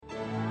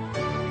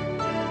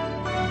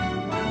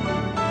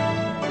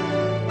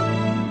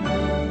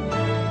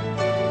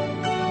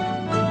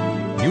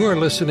You are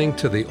listening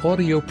to the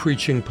audio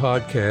preaching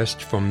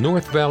podcast from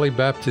North Valley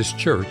Baptist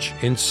Church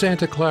in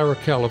Santa Clara,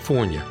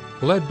 California,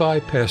 led by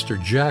Pastor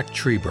Jack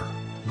Trieber.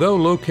 Though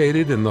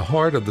located in the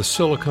heart of the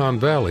Silicon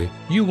Valley,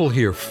 you will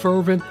hear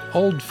fervent,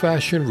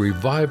 old-fashioned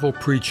revival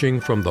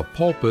preaching from the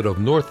pulpit of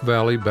North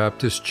Valley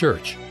Baptist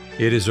Church.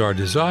 It is our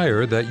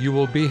desire that you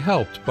will be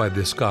helped by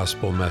this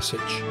gospel message.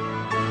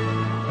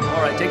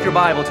 All right, take your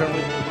Bible, turn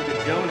with me to the book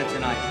of Jonah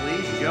tonight,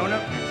 please.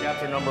 Jonah,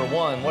 chapter number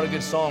 1. What a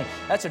good song.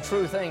 That's a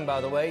true thing, by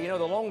the way. You know,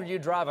 the longer you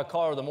drive a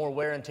car, the more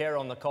wear and tear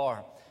on the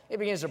car. It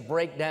begins to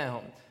break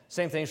down.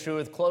 Same thing's true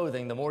with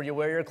clothing. The more you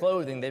wear your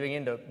clothing, they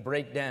begin to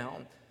break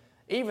down.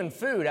 Even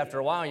food, after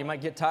a while, you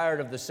might get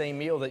tired of the same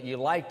meal that you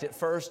liked at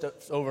first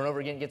over and over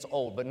again. It gets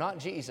old, but not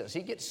Jesus.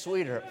 He gets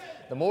sweeter.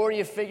 The more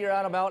you figure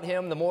out about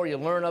Him, the more you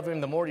learn of Him,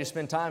 the more you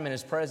spend time in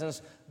His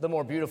presence, the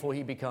more beautiful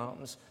He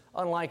becomes.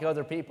 Unlike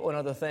other people and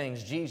other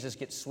things, Jesus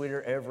gets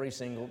sweeter every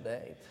single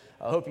day.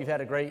 I hope you've had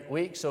a great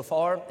week so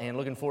far, and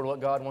looking forward to what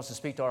God wants to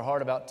speak to our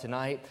heart about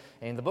tonight.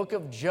 In the book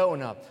of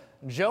Jonah,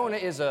 Jonah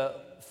is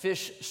a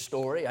fish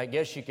story, I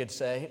guess you could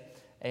say.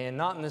 And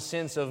not in the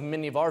sense of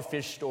many of our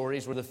fish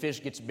stories where the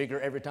fish gets bigger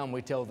every time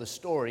we tell the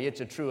story. It's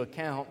a true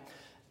account.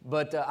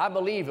 But I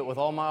believe it with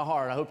all my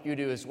heart. I hope you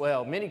do as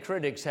well. Many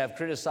critics have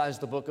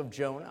criticized the book of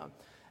Jonah.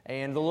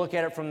 And they'll look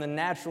at it from the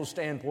natural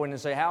standpoint and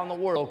say, how in the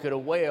world could a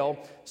whale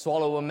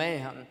swallow a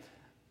man?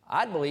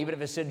 I'd believe it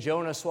if it said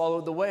Jonah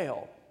swallowed the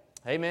whale.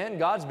 Amen.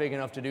 God's big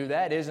enough to do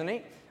that, isn't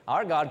He?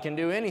 Our God can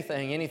do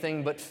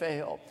anything but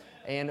fail.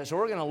 And so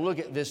we're going to look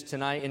at this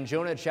tonight in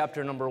Jonah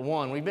chapter number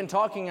 1. We've been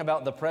talking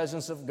about the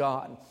presence of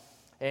God.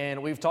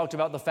 And we've talked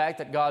about the fact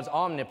that God's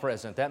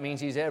omnipresent. That means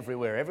He's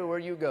everywhere. Everywhere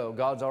you go,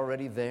 God's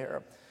already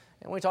there.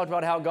 And we talked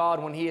about how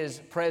God, when He is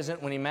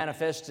present, when He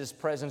manifests His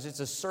presence, it's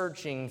a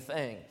searching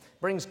thing.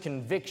 It brings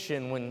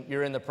conviction when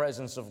you're in the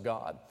presence of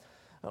God.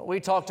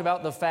 We talked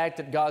about the fact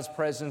that God's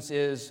presence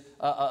is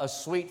a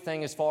sweet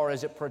thing as far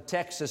as it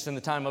protects us in the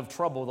time of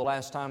trouble. The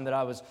last time that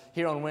I was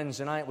here on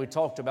Wednesday night, we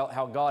talked about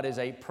how God is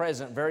a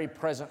present, very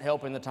present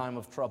help in the time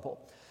of trouble.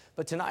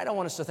 But tonight I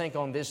want us to think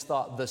on this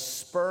thought, the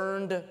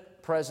spurned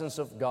presence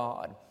of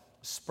God.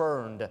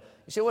 Spurned.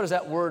 You see, what does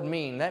that word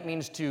mean? That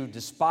means to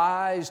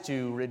despise,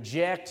 to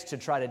reject, to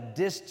try to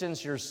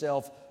distance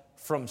yourself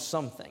from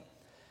something.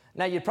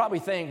 Now, you'd probably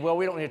think, well,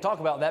 we don't need to talk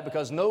about that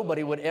because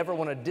nobody would ever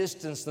want to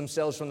distance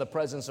themselves from the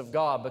presence of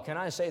God. But can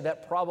I say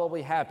that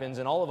probably happens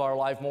in all of our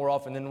life more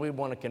often than we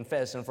want to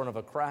confess in front of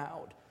a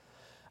crowd.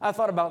 I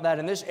thought about that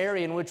in this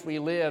area in which we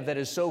live that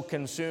is so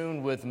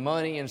consumed with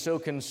money and so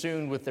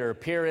consumed with their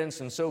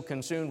appearance and so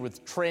consumed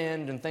with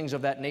trend and things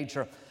of that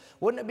nature.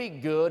 Wouldn't it be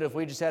good if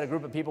we just had a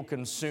group of people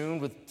consumed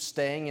with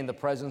staying in the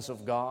presence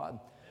of God?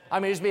 I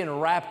mean, just being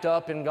wrapped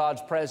up in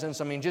God's presence.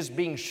 I mean, just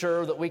being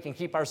sure that we can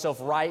keep ourselves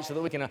right so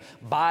that we can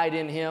abide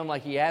in Him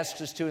like He asks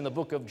us to in the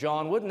book of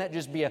John. Wouldn't that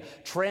just be a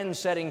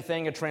trend-setting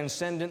thing, a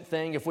transcendent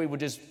thing if we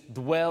would just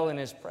dwell in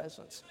His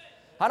presence?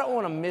 I don't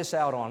want to miss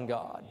out on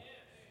God.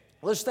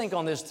 Let's think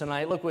on this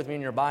tonight. Look with me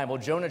in your Bible,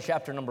 Jonah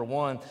chapter number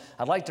 1.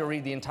 I'd like to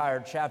read the entire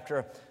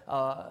chapter.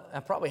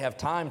 I probably have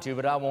time to,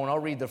 but I won't. I'll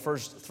read the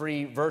first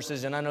 3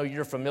 verses, and I know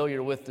you're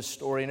familiar with the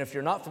story. And if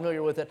you're not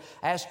familiar with it,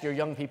 ask your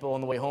young people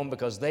on the way home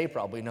because they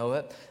probably know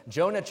it.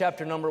 Jonah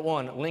chapter number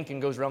 1. Lincoln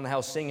goes around the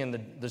house singing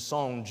the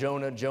song,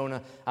 Jonah,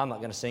 Jonah. I'm not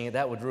going to sing it.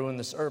 That would ruin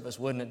the service,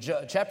 wouldn't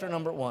it? Chapter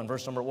number 1,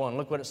 verse number 1.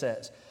 Look what it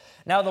says.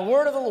 Now the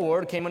word of the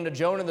Lord came unto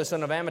Jonah the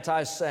son of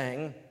Amittai,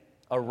 saying,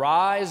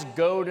 Arise,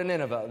 go to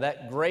Nineveh,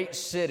 that great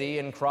city,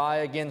 and cry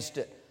against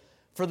it,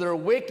 for their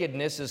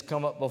wickedness has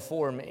come up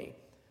before me.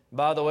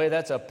 By the way,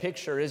 that's a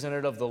picture, isn't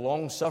it, of the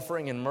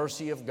long-suffering and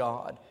mercy of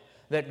God.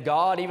 That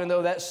God, even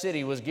though that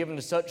city was given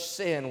to such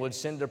sin, would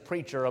send a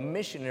preacher, a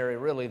missionary,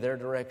 really, their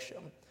direction.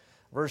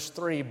 Verse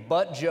 3,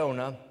 But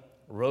Jonah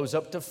rose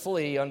up to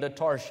flee unto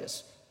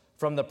Tarshish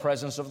from the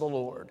presence of the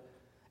Lord,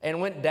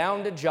 and went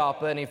down to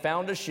Joppa, and he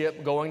found a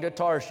ship going to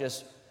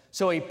Tarshish.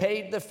 So he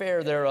paid the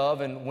fare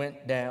thereof and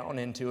went down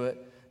into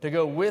it to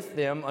go with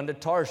them unto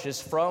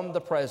Tarshish from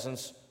the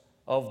presence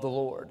of the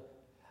Lord.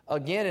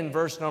 Again, in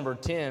verse number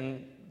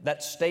 10,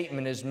 that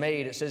statement is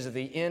made. It says at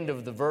the end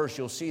of the verse,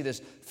 you'll see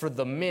this, for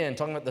the men,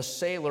 talking about the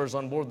sailors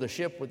on board the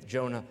ship with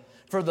Jonah,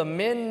 for the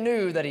men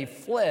knew that he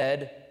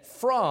fled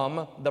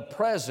from the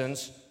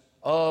presence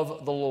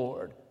of the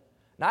Lord.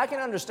 Now, I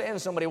can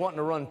understand somebody wanting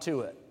to run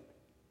to it.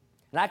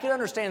 And I can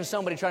understand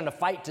somebody trying to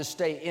fight to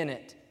stay in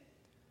it.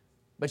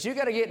 But you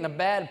got to get in a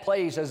bad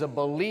place as a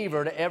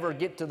believer to ever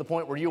get to the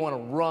point where you want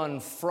to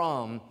run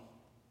from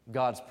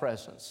God's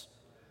presence.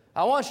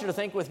 I want you to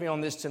think with me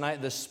on this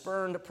tonight, the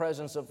spurned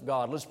presence of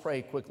God. Let's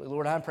pray quickly.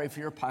 Lord, I pray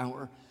for your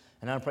power,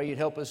 and I pray you'd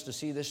help us to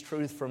see this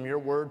truth from your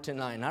word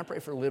tonight. And I pray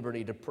for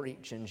liberty to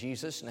preach in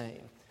Jesus'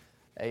 name.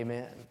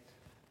 Amen.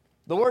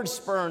 The word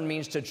spurn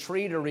means to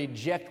treat or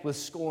reject with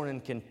scorn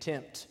and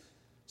contempt.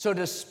 So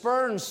to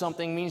spurn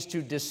something means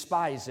to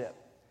despise it.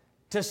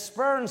 To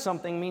spurn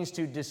something means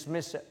to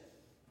dismiss it.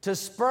 To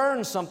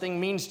spurn something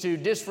means to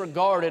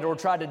disregard it or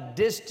try to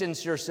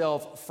distance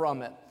yourself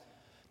from it.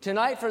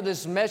 Tonight for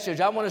this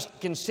message, I want us to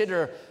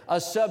consider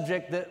a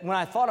subject that when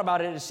I thought about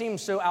it, it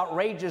seemed so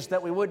outrageous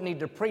that we wouldn't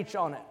need to preach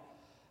on it.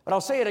 But I'll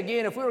say it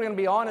again, if we were going to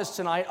be honest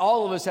tonight,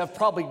 all of us have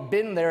probably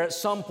been there at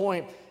some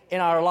point in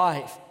our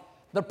life.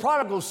 The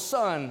prodigal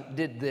son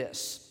did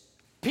this.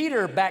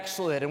 Peter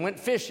backslid and went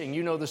fishing,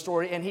 you know the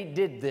story, and he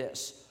did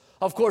this.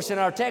 Of course, in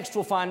our text,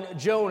 we'll find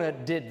Jonah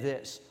did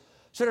this.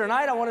 So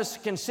tonight, I want us to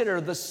consider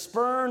the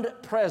spurned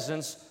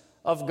presence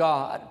of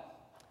God.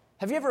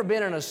 Have you ever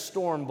been in a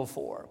storm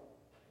before?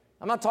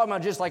 I'm not talking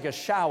about just like a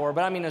shower,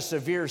 but I mean a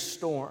severe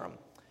storm.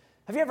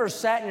 Have you ever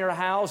sat in your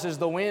house as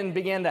the wind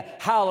began to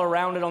howl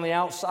around it on the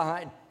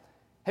outside?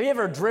 Have you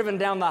ever driven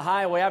down the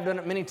highway? I've done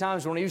it many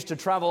times when I used to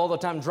travel all the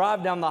time,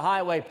 drive down the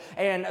highway,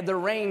 and the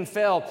rain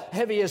fell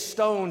heavy as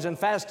stones and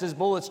fast as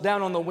bullets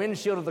down on the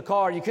windshield of the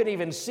car. You couldn't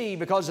even see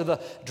because of the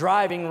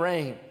driving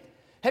rain.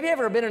 Have you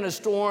ever been in a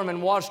storm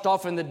and watched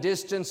off in the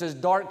distance as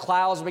dark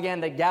clouds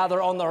began to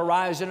gather on the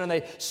horizon and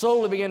they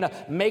slowly began to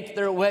make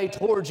their way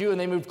towards you and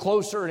they moved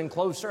closer and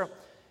closer?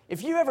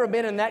 If you've ever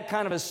been in that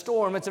kind of a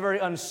storm, it's a very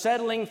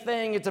unsettling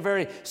thing, it's a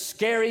very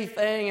scary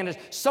thing, and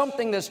it's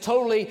something that's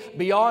totally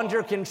beyond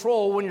your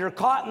control when you're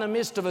caught in the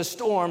midst of a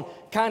storm,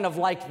 kind of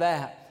like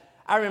that.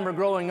 I remember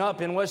growing up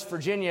in West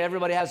Virginia,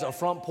 everybody has a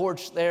front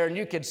porch there, and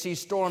you could see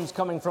storms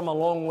coming from a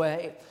long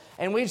way.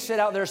 And we'd sit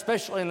out there,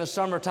 especially in the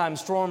summertime,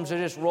 storms would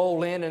just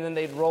roll in and then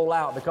they'd roll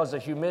out because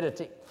of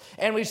humidity.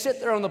 And we'd sit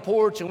there on the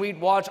porch and we'd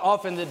watch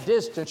off in the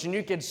distance, and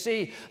you could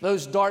see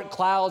those dark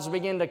clouds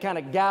begin to kind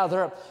of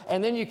gather,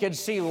 and then you could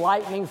see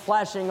lightning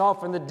flashing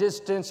off in the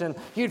distance, and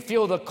you'd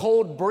feel the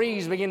cold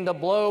breeze begin to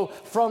blow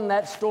from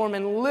that storm.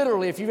 And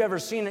literally, if you've ever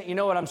seen it, you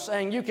know what I'm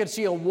saying, you could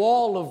see a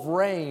wall of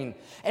rain,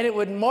 and it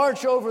would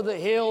march over the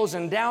hills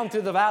and down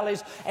through the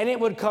valleys, and it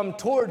would come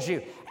towards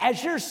you.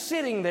 As you're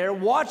sitting there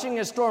watching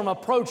a storm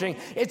approaching,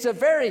 it's a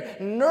very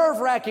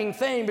nerve-wracking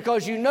thing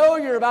because you know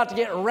you're about to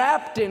get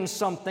wrapped in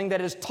something that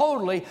is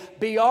totally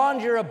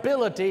beyond your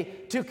ability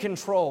to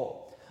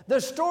control. The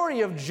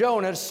story of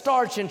Jonah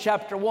starts in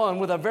chapter 1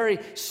 with a very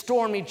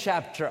stormy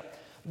chapter.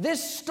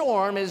 This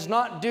storm is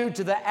not due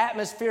to the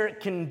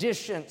atmospheric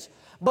conditions,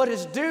 but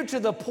it's due to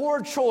the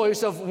poor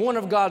choice of one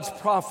of God's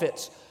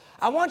prophets.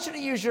 I want you to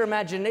use your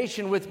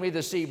imagination with me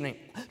this evening.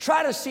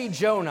 Try to see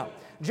Jonah.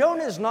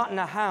 Jonah is not in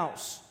a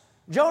house.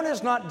 Jonah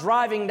is not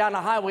driving down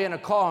a highway in a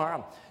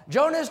car.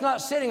 Jonah is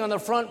not sitting on the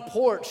front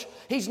porch.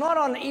 He's not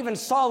on even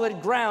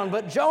solid ground,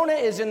 but Jonah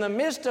is in the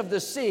midst of the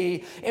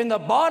sea, in the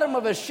bottom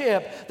of a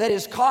ship that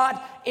is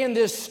caught in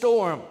this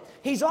storm.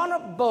 He's on a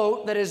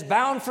boat that is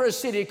bound for a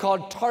city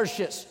called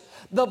Tarshish.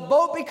 The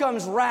boat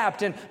becomes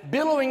wrapped in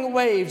billowing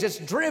waves. It's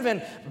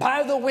driven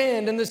by the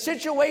wind, and the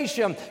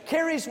situation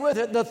carries with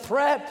it the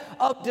threat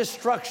of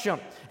destruction.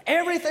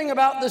 Everything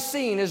about the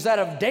scene is that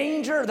of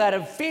danger, that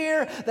of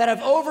fear, that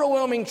of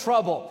overwhelming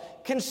trouble.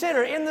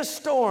 Consider, in the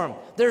storm,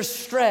 there's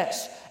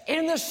stress.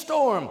 In the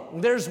storm,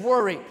 there's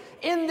worry.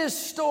 In this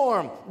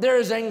storm, there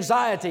is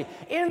anxiety.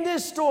 In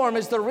this storm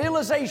is the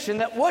realization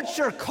that what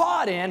you're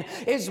caught in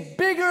is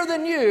bigger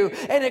than you,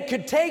 and it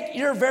could take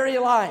your very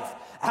life.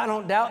 I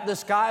don't doubt the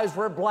skies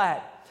were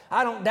black.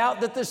 I don't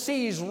doubt that the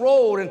seas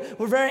rolled and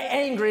were very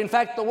angry. In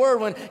fact, the word,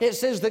 when it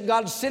says that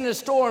God sent a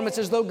storm, it's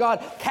as though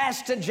God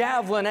cast a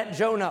javelin at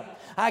Jonah.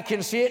 I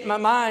can see it in my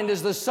mind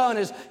as the sun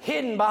is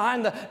hidden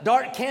behind the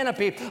dark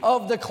canopy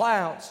of the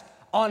clouds.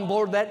 On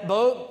board that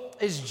boat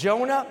is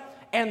Jonah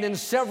and then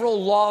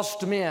several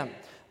lost men.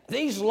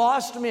 These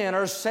lost men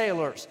are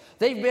sailors.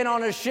 They've been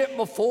on a ship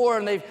before,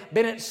 and they've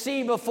been at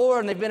sea before,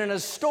 and they've been in a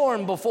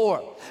storm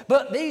before.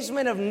 But these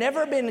men have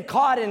never been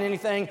caught in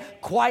anything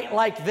quite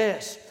like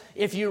this.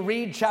 If you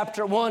read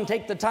chapter 1,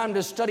 take the time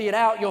to study it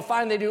out, you'll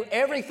find they do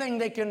everything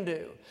they can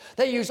do.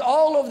 They use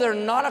all of their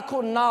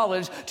nautical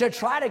knowledge to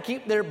try to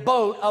keep their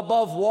boat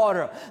above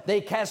water. They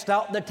cast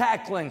out the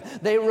tackling.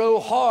 They row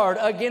hard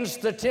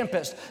against the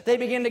tempest. They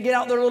begin to get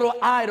out their little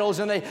idols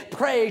and they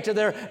pray to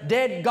their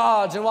dead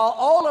gods. And while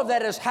all of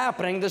that is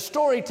happening, the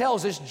story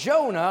tells us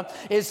Jonah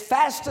is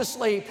fast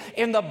asleep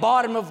in the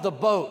bottom of the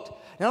boat.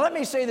 Now, let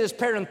me say this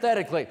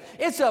parenthetically.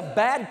 It's a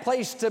bad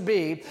place to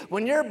be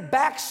when you're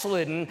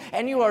backslidden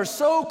and you are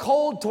so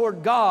cold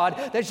toward God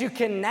that you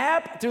can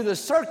nap through the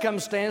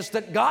circumstance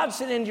that God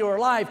sent into your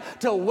life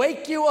to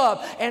wake you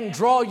up and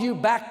draw you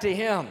back to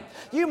Him.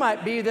 You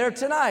might be there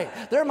tonight.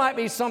 There might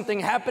be something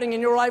happening in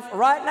your life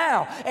right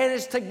now, and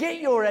it's to get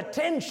your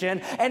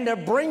attention and to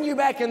bring you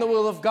back in the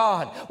will of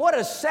God. What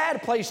a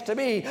sad place to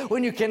be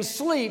when you can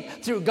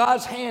sleep through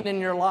God's hand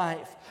in your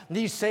life.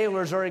 These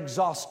sailors are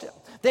exhausted.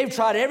 They've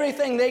tried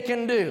everything they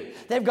can do.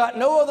 They've got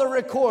no other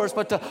recourse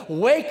but to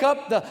wake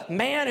up the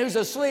man who's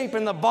asleep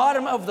in the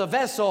bottom of the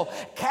vessel,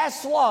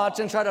 cast lots,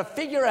 and try to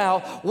figure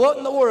out what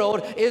in the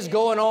world is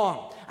going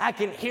on. I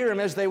can hear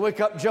them as they wake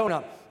up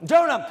Jonah.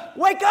 Jonah,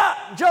 wake up,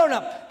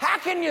 Jonah. How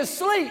can you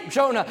sleep,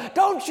 Jonah?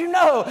 Don't you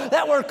know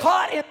that we're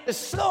caught in the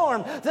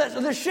storm?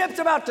 The ship's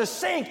about to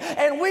sink,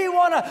 and we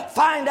want to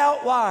find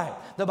out why.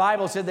 The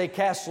Bible said they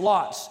cast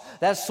lots.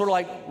 That's sort of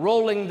like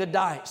rolling the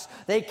dice.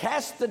 They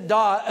cast the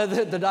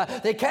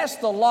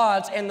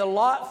lots, and the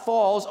lot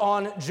falls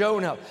on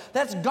Jonah.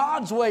 That's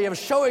God's way of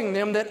showing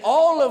them that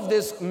all of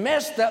this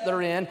mess that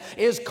they're in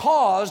is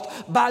caused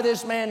by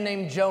this man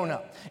named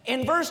Jonah.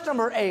 In verse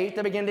number 8,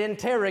 they begin to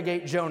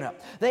interrogate Jonah.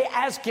 They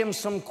ask him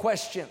some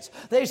questions.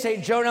 They say,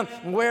 Jonah,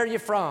 where are you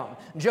from?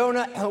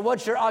 Jonah,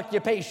 what's your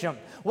occupation?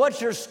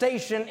 What's your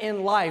station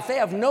in life? They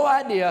have no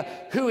idea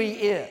who he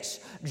is.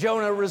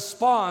 Jonah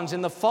responds in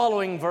the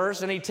following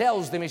verse, and he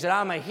tells them, he said,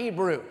 I'm a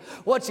Hebrew.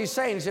 What's he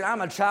saying? He said, I'm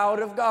a child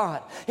of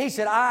God. He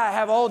said, I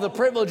have all the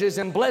privileges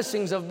and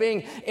blessings of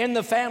being in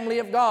the family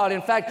of God.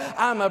 In fact,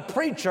 I'm a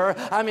preacher.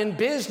 I'm in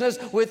business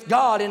with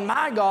God, and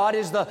my God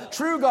is the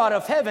true God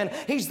of heaven.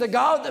 He's the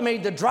God that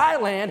made the dry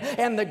land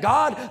and the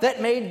God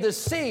that made the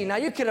sea. Now,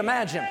 you can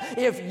imagine,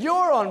 if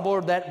you're on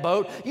board that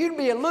boat, you'd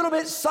be a little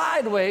bit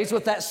sideways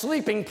with that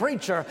sleeping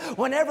preacher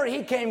whenever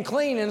he came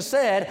clean and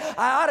said,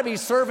 I ought to be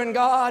serving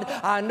God.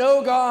 I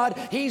know God.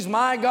 He's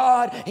my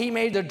God. He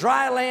made the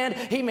dry land.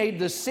 He made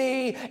the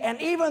sea.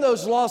 And even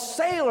those lost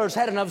sailors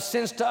had enough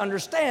sense to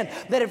understand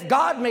that if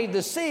God made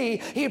the sea,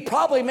 He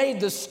probably made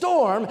the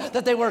storm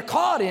that they were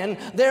caught in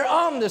there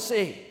on the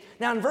sea.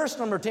 Now in verse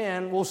number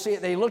 10, we'll see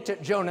it. They looked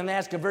at Jonah and they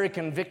asked a very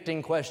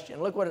convicting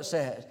question. Look what it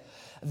says.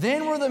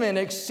 Then were the men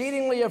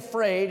exceedingly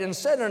afraid and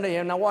said unto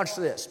him, now watch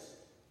this.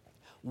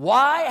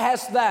 Why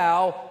hast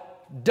thou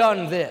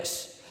done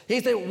this? He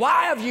said,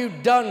 why have you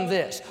done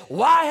this?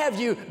 Why have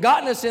you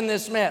gotten us in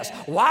this mess?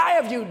 Why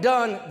have you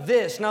done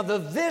this? Now, the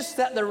this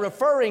that they're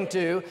referring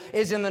to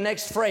is in the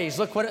next phrase.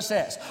 Look what it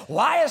says.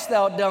 Why hast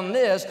thou done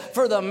this?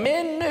 For the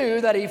men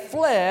knew that he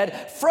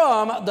fled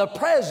from the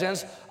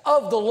presence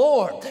of the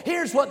Lord.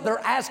 Here's what they're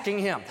asking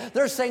him.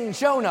 They're saying,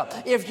 Jonah,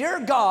 if your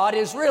God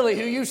is really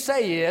who you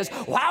say he is,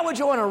 why would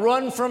you want to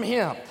run from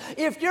him?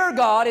 If your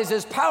God is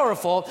as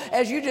powerful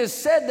as you just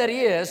said that he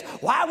is,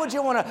 why would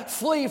you want to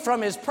flee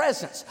from his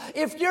presence?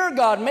 If your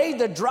God made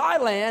the dry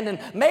land and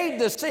made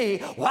the sea,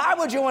 why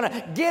would you want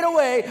to get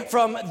away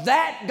from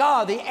that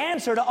God? The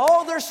answer to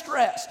all their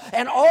stress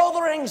and all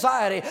their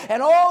anxiety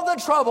and all the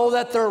trouble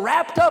that they're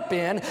wrapped up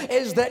in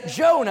is that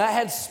Jonah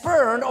had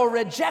spurned or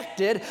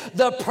rejected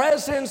the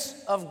presence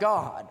of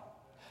God.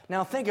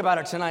 Now think about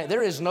it tonight.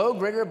 There is no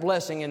greater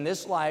blessing in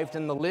this life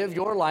than to live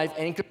your life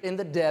anchored in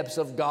the depths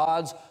of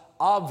God's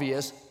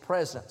obvious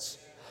presence.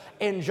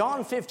 In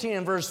John 15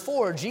 and verse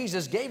 4,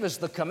 Jesus gave us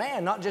the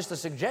command, not just a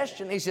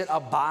suggestion. He said,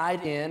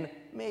 abide in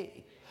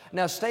me.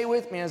 Now stay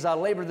with me as I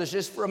labor this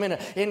just for a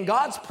minute. In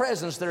God's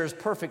presence, there is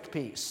perfect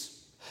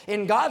peace.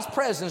 In God's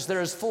presence,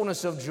 there is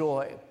fullness of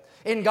joy.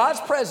 In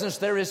God's presence,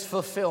 there is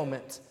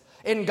fulfillment.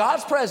 In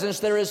God's presence,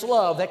 there is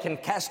love that can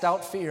cast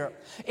out fear.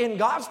 In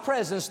God's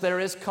presence, there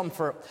is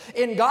comfort.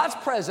 In God's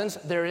presence,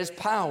 there is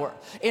power.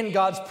 In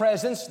God's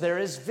presence, there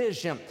is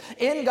vision.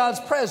 In God's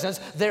presence,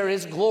 there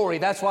is glory.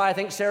 That's why I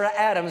think Sarah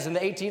Adams in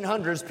the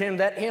 1800s penned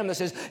that hymn that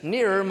says,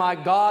 nearer my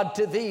God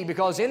to thee,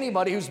 because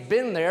anybody who's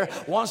been there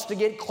wants to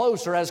get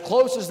closer, as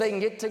close as they can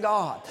get to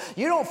God.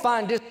 You don't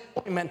find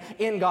disappointment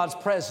in God's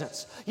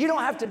presence. You don't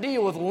have to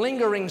deal with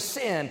lingering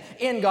sin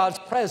in God's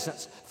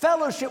presence.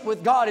 Fellowship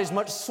with God is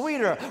much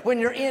sweeter when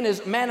you're in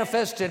His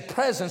manifested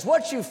presence.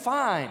 What you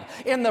find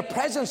in the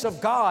presence of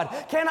God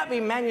cannot be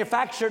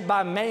manufactured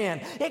by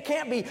man. It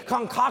can't be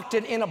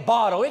concocted in a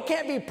bottle. It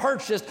can't be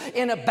purchased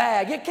in a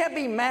bag. It can't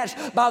be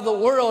matched by the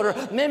world or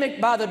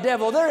mimicked by the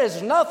devil. There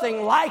is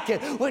nothing like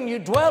it when you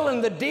dwell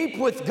in the deep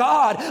with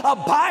God,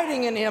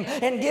 abiding in Him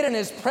and get in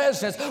His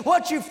presence.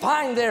 What you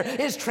find there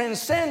is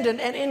transcendent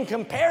and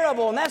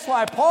incomparable. And that's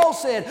why Paul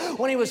said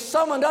when he was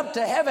summoned up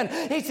to heaven,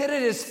 he said,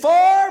 it is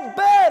far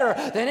better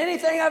than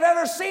anything I've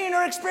ever seen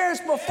or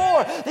experienced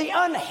before. The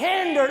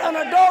unhindered,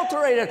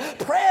 unadulterated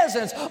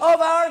presence of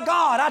our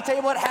God. I tell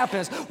you what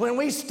happens when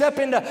we step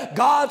into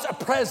God's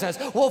presence.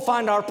 We'll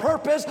find our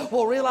purpose.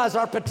 We'll realize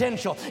our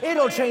potential.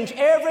 It'll change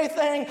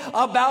everything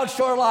about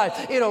your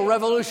life. It'll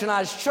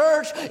revolutionize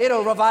church.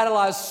 It'll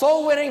revitalize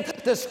soul winning.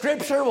 The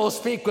scripture will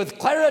speak with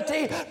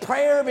clarity.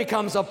 Prayer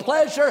becomes a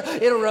pleasure.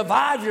 It'll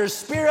revive your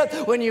spirit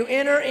when you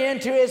enter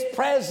into His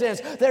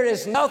presence. There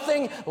is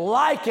nothing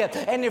like it.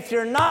 And if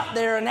you're not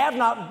there and have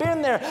not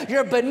been there,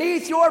 you're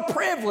beneath your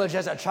privilege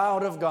as a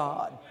child of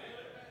God.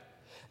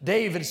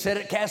 David said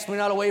it, cast me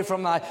not away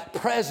from thy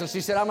presence.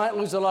 He said, I might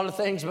lose a lot of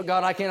things, but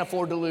God, I can't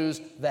afford to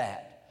lose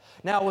that.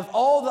 Now, with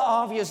all the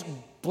obvious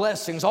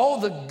blessings, all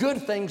the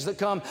good things that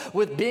come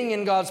with being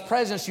in God's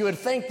presence, you would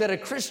think that a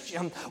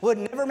Christian would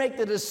never make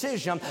the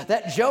decision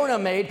that Jonah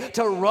made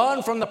to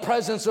run from the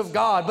presence of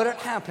God, but it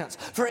happens.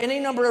 For any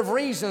number of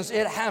reasons,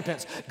 it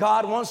happens.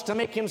 God wants to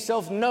make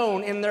Himself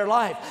known in their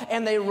life,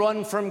 and they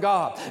run from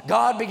God.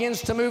 God begins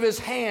to move His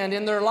hand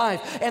in their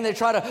life, and they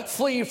try to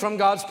flee from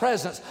God's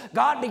presence.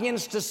 God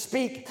begins to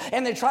speak,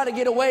 and they try to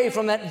get away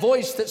from that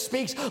voice that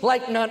speaks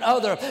like none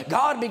other.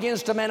 God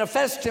begins to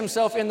manifest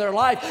Himself in their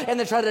life, and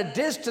they try to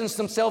distance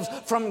themselves themselves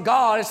from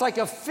God. It's like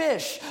a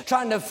fish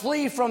trying to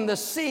flee from the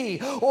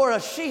sea, or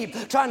a sheep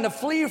trying to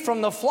flee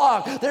from the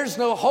flock. There's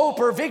no hope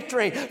or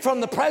victory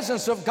from the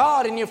presence of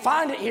God, and you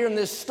find it here in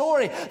this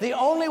story. The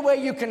only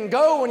way you can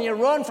go when you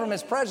run from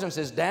His presence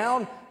is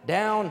down,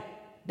 down,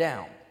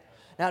 down.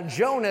 Now,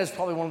 Jonah is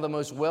probably one of the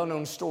most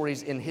well-known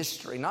stories in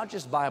history, not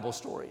just Bible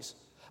stories,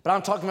 but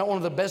I'm talking about one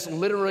of the best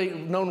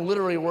known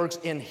literary works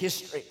in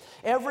history.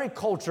 Every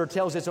culture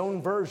tells its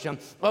own version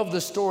of the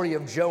story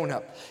of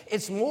Jonah.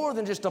 It's more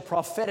than just a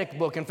prophetic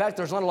book. In fact,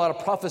 there's not a lot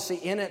of prophecy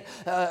in it,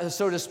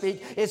 so to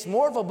speak. It's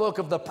more of a book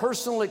of the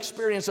personal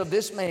experience of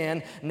this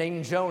man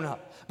named Jonah.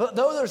 But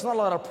though there's not a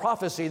lot of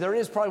prophecy, there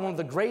is probably one of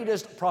the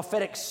greatest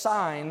prophetic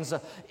signs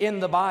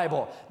in the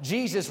Bible.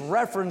 Jesus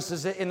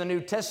references it in the New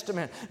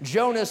Testament.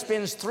 Jonah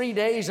spends 3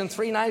 days and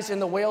 3 nights in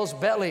the whale's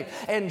belly,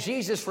 and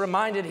Jesus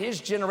reminded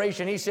his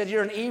generation. He said,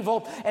 you're an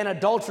evil and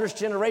adulterous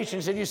generation.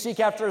 He said, you seek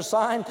after a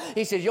sign?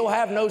 He said, you'll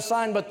have no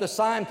sign but the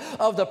sign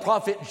of the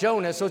prophet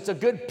Jonah. So it's a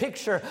good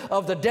picture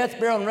of the death,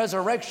 burial, and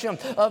resurrection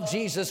of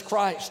Jesus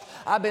Christ.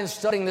 I've been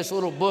studying this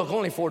little book,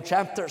 only 4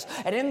 chapters.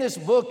 And in this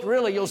book,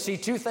 really, you'll see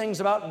 2 things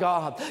about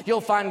God.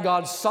 You'll find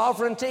God's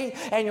sovereignty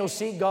and you'll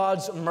see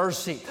God's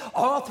mercy.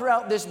 All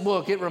throughout this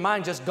book, it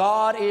reminds us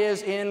God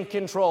is in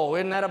control.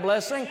 Isn't that a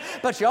blessing?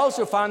 But you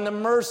also find the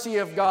mercy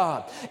of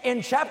God.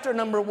 In chapter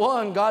number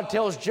 1, God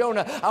tells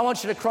Jonah, I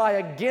want you to cry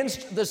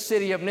against the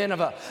city of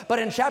Nineveh. But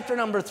in chapter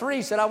number 3,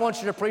 he said, I want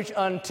you to preach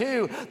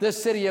unto the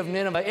city of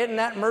Nineveh. Isn't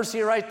that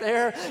mercy right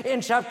there? In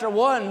chapter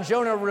 1,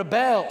 Jonah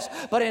rebels.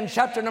 But in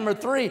chapter number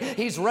 3,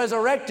 he's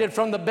resurrected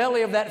from the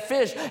belly of that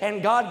fish,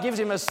 and God gives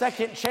him a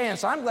second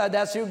chance. I'm glad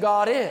that's who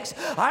God is.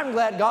 I'm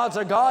glad God's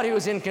a God who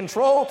is in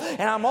control,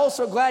 and I'm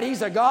also glad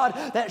He's a God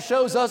that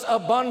shows us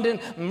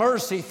abundant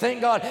mercy.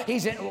 Thank God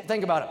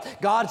think about it.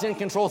 God's in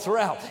control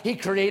throughout. He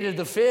created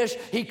the fish.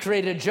 He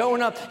created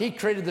Jonah. He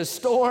created the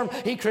storm.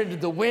 He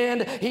created the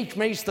wind. He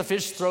makes the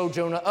fish throw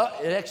Jonah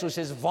up. It actually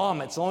says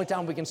vomit. It's the only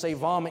time we can say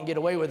vomit and get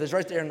away with it is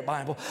right there in the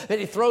Bible. Then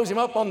He throws him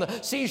up on the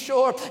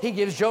seashore. He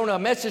gives Jonah a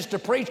message to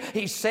preach.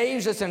 He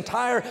saves this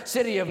entire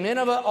city of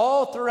Nineveh.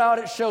 All throughout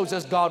it shows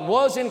us God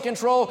was in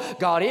control,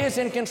 God is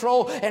in control,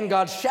 and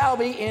God shall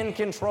be in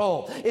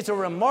control. It's a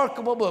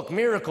remarkable book,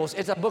 miracles.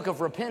 It's a book of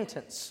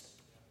repentance.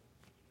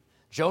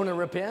 Jonah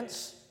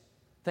repents.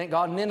 Thank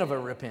God Nineveh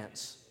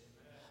repents.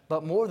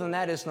 But more than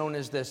that, it's known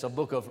as this, a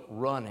book of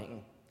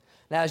running.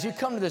 Now, as you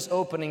come to this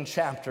opening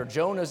chapter,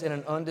 Jonah's in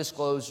an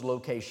undisclosed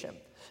location.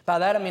 By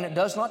that, I mean it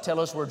does not tell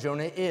us where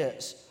Jonah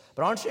is.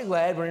 But aren't you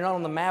glad when you're not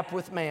on the map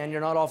with man, you're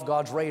not off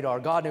God's radar?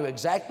 God knew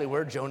exactly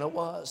where Jonah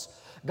was.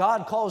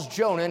 God calls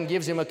Jonah and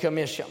gives him a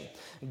commission.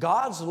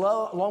 God's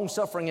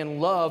long-suffering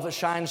and love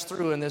shines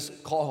through in this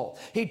call.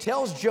 He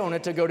tells Jonah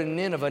to go to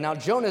Nineveh. Now,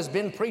 Jonah's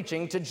been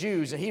preaching to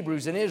Jews and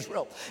Hebrews in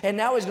Israel, and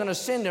now he's going to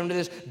send him to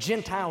this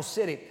Gentile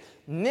city.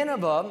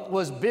 Nineveh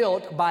was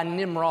built by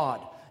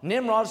Nimrod.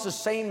 Nimrod's the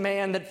same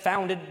man that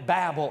founded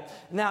Babel.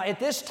 Now, at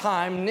this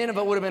time,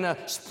 Nineveh would have been a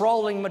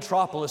sprawling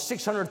metropolis,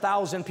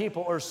 600,000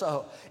 people or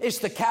so. It's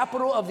the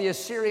capital of the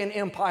Assyrian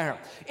Empire.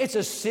 It's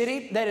a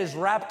city that is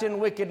wrapped in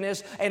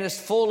wickedness and is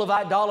full of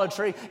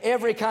idolatry,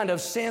 every kind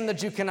of sin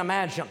that you can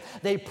imagine.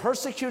 They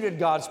persecuted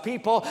God's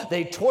people.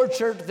 They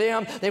tortured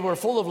them. They were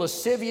full of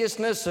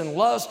lasciviousness and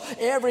lust,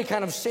 every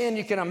kind of sin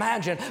you can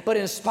imagine. But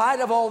in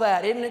spite of all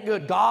that, isn't it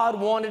good? God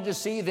wanted to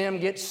see them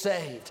get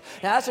saved.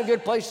 Now, that's a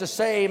good place to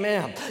say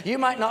amen. You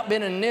might not have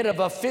been in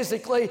Nineveh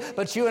physically,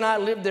 but you and I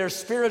lived there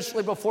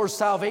spiritually before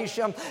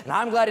salvation. And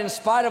I'm glad in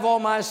spite of all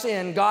my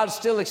sin, God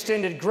still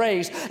extended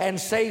grace and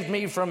saved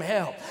me from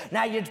hell.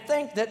 Now, you'd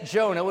think that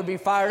Jonah would be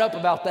fired up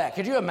about that.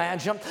 Could you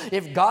imagine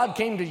if God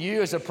came to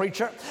you as a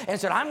preacher and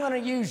said, I'm going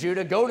to use you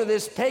to go to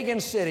this pagan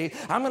city.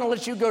 I'm going to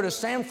let you go to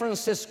San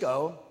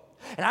Francisco,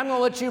 and I'm going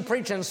to let you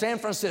preach in San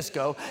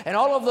Francisco, and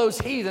all of those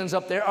heathens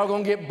up there are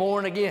going to get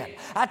born again.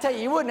 I tell you,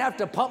 you wouldn't have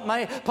to pump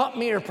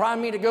me or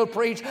prime me to go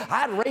preach.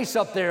 I'd race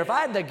up there if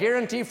I had the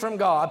guarantee from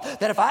God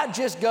that if I'd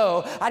just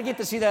go, I'd get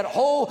to see that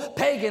whole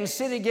pagan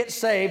city get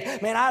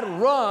saved. Man, I'd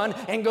run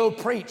and go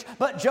preach.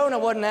 But Jonah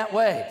wasn't that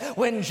way.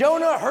 When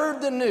Jonah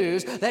heard the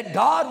news that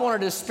God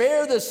wanted to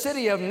spare the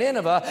city of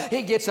Nineveh,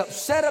 he gets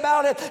upset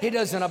about it. He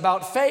does an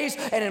about face,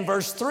 and in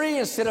verse 3,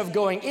 instead of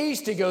going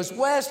east, he goes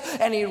west,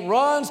 and he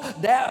runs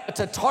down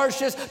to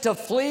Tarshish to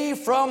flee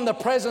from the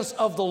presence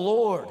of the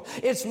Lord.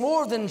 It's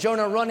more than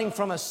Jonah running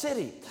from a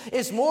city.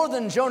 It's more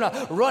than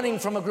Jonah running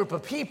from a group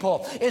of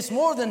people. It's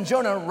more than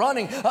Jonah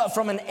running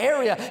from an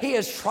area. He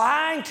is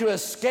trying to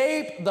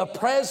escape the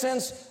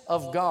presence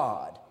of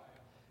God.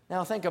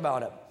 Now think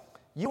about it.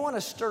 You want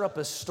to stir up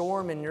a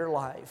storm in your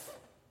life,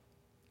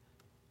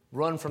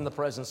 run from the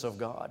presence of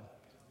God.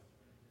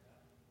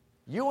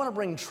 You want to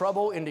bring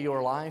trouble into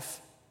your life,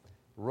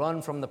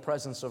 run from the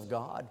presence of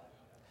God.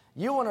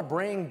 You want to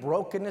bring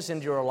brokenness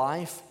into your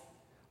life,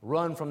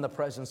 run from the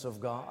presence of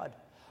God.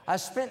 I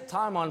spent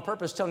time on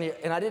purpose telling you,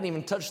 and I didn't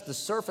even touch the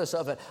surface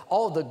of it,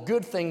 all the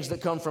good things that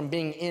come from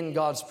being in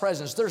God's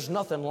presence. There's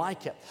nothing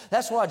like it.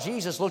 That's why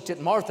Jesus looked at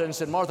Martha and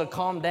said, Martha,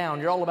 calm down.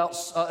 You're all about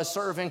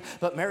serving,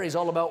 but Mary's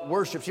all about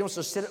worship. She wants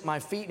to sit at my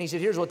feet. And he said,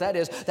 here's what that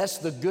is. That's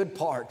the good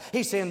part.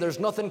 He's saying there's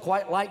nothing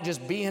quite like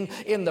just being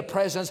in the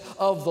presence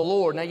of the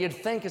Lord. Now, you'd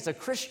think as a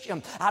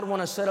Christian, I'd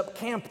want to set up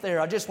camp there.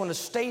 I just want to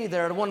stay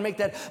there. I want to make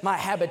that my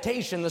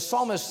habitation. The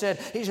psalmist said,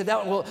 he said,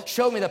 that will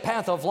show me the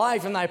path of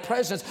life. In thy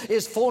presence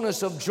is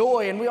fullness of joy.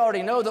 And we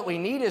already know that we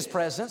need his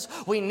presence.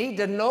 We need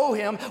to know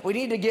him. We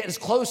need to get as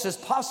close as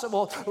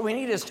possible. We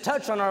need his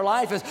touch on our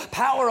life, his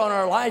power on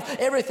our life.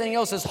 Everything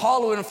else is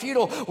hollow and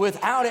futile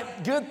without it.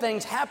 Good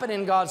things happen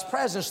in God's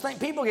presence.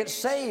 People get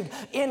saved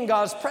in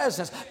God's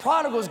presence.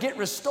 Prodigals get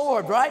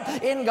restored,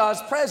 right? In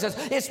God's presence.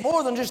 It's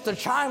more than just the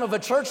chime of a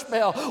church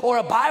bell or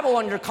a Bible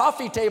on your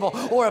coffee table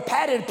or a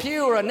padded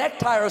pew or a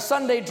necktie or a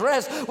Sunday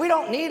dress. We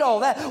don't need all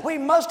that. We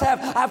must have,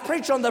 I've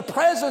preached on the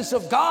presence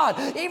of God.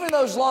 Even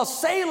those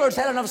lost sailors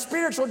had enough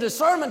spiritual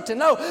discernment to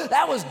know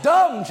that was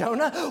dumb,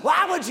 Jonah.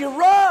 Why would you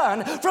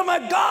run from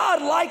a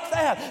God like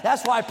that?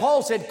 That's why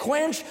Paul said,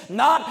 quench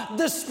not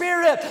the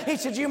spirit. He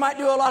said, you might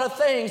do a lot of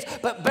things,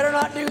 but better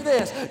not do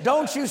this.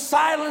 Don't you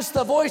silence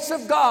the voice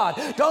of God.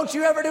 Don't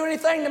you ever do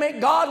anything to make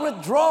God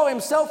withdraw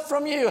himself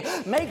from you.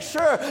 Make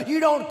sure you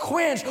don't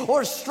quench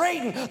or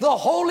straiten the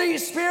Holy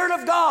Spirit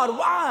of God.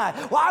 Why?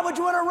 Why would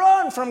you want to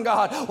run from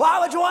God? Why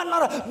would you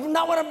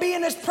not want to be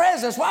in his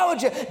presence? Why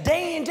would you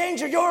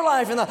endanger your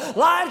life and the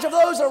lives of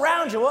those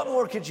around you? What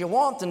more could you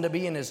want than to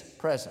be in his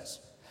presence?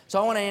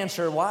 So I want to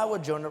answer, why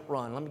would Jonah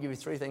run? Let me give you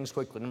three things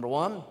quickly. Number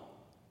one,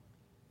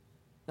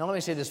 now let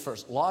me say this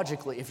first.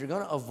 Logically, if you're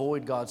going to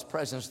avoid God's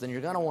presence, then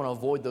you're going to want to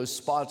avoid those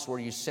spots where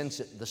you sense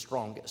it the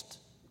strongest,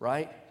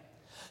 right?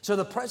 So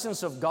the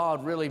presence of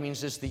God really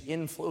means just the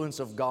influence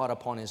of God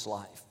upon his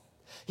life.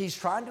 He's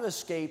trying to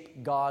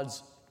escape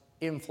God's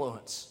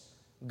influence,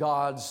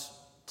 God's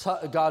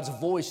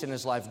voice in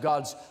his life,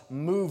 God's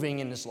moving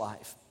in his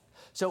life.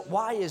 So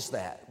why is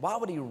that? Why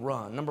would he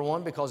run? Number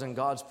one, because in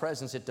God's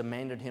presence it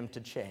demanded him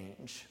to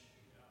change.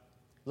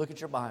 Look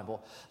at your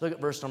Bible. Look at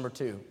verse number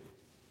 2.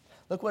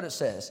 Look what it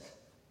says.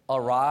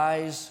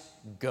 Arise,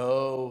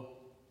 go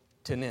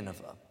to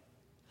Nineveh.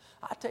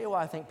 I tell you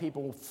why I think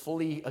people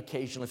flee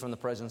occasionally from the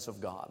presence of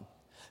God.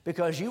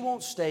 Because you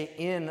won't stay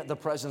in the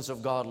presence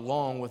of God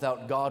long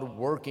without God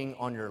working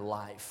on your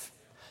life.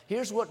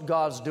 Here's what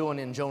God's doing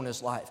in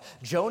Jonah's life.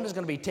 Jonah's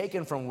going to be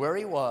taken from where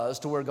he was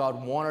to where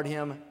God wanted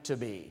him to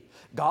be.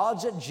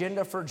 God's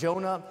agenda for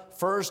Jonah,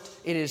 first,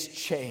 it is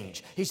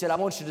change. He said, I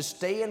want you to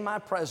stay in my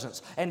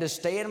presence. And to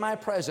stay in my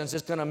presence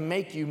is going to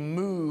make you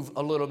move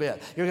a little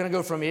bit. You're going to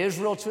go from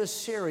Israel to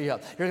Assyria.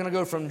 You're going to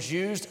go from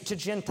Jews to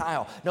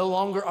Gentile. No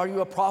longer are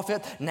you a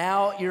prophet.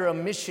 Now you're a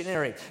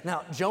missionary.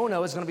 Now,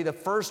 Jonah is going to be the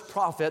first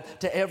prophet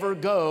to ever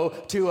go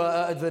to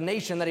the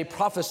nation that he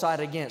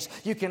prophesied against.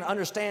 You can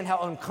understand how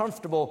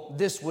uncomfortable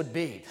this would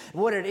be.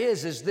 What it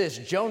is this.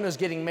 Jonah's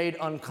getting made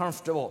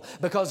uncomfortable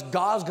because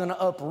God's going to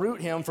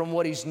uproot him from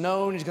what he's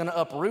known. He's going to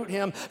uproot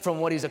him from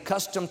what he's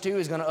accustomed to.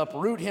 He's going to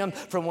uproot him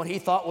from what he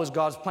thought was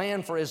God's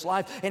plan for his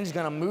life, and he's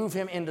going to move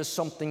him into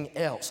something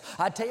else.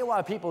 I tell you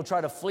why people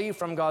try to flee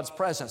from God's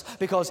presence,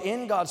 because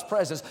in God's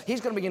presence,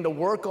 he's going to begin to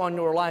work on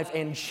your life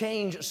and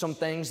change some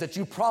things that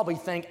you probably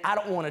think, I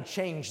don't want to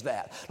change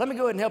that. Let me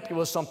go ahead and help you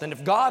with something.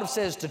 If God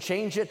says to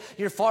change it,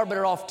 you're far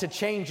better off to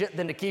change it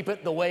than to keep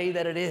it the way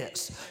that it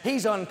is.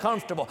 He's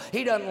uncomfortable.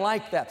 He doesn't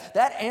like that.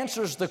 That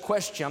answers the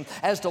question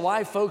as to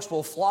why folks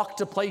will flock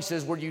to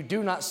places where you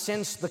do not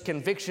sense the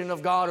conviction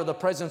of God or the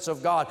presence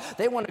of God.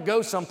 They want to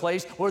go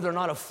someplace where they're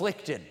not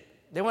afflicted.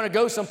 They want to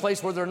go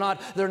someplace where they're not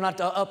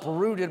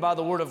uprooted by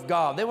the Word of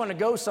God. They want to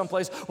go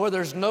someplace where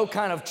there's no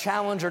kind of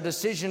challenge or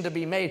decision to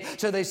be made.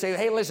 So they say,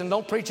 hey, listen,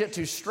 don't preach it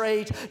too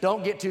straight.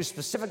 Don't get too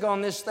specific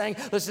on this thing.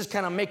 Let's just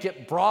kind of make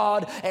it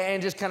broad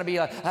and just kind of be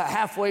a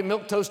halfway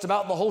milquetoast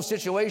about the whole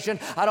situation.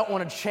 I don't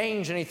want to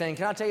change anything.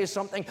 Can I tell you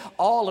something?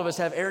 All of us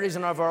have areas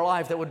in our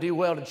life that would do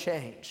well to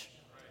change.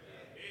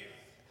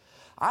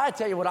 I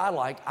tell you what I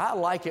like. I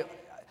like it.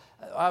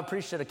 I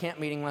preached at a camp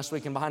meeting last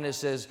week, and behind it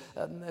says,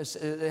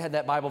 it had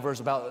that Bible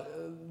verse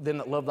about them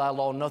that love thy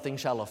law, nothing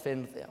shall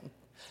offend them.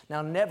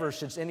 Now, never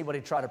should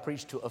anybody try to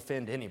preach to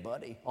offend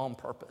anybody on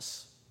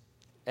purpose.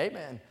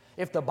 Amen.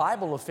 If the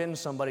Bible offends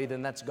somebody,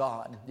 then that's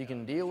God. You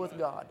can deal with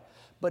God.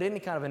 But any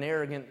kind of an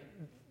arrogant,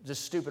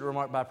 just stupid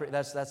remark by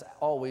that's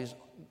always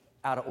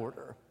out of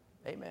order.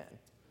 Amen.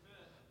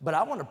 But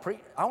I want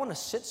to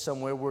sit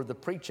somewhere where the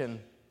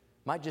preaching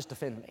might just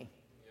offend me.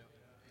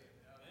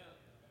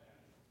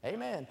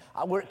 Amen.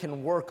 Where it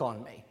can work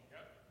on me.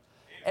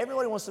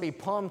 Everybody wants to be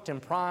pumped and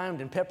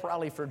primed and pep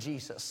rally for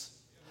Jesus.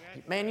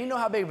 Man, you know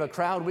how big of a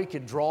crowd we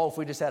could draw if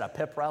we just had a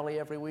pep rally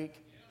every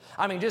week?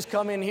 I mean, just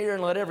come in here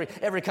and let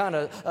every kind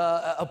of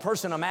a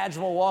person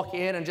imaginable walk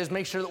in and just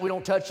make sure that we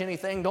don't touch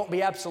anything. Don't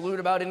be absolute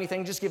about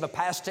anything. Just give a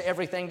pass to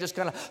everything. Just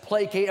kind of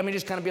placate. I mean,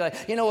 just kind of be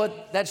like, you know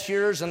what, that's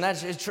yours and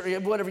that's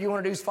whatever you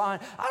want to do is fine.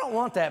 I don't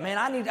want that, man.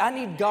 I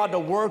need God to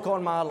work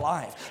on my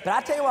life. But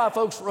I tell you why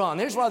folks run.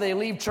 Here's why they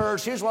leave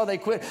church. Here's why they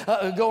quit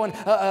going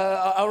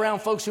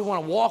around folks who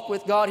want to walk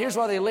with God. Here's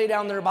why they lay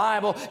down their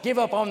Bible, give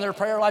up on their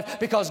prayer life,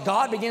 because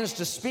God begins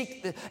to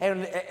speak.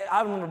 And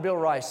I remember Bill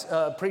Rice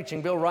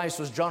preaching. Bill Rice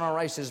was John R.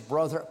 Rice's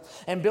brother,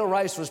 and Bill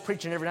Rice was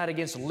preaching every night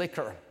against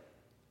liquor.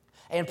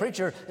 And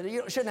preacher,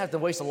 you shouldn't have to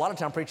waste a lot of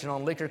time preaching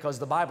on liquor, because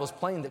the Bible's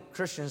plain that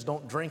Christians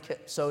don't drink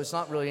it. So it's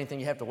not really anything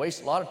you have to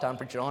waste a lot of time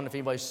preaching on. If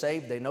anybody's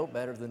saved, they know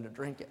better than to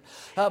drink it.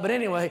 But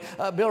anyway,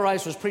 Bill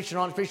Rice was preaching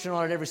on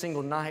it every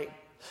single night.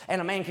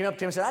 And a man came up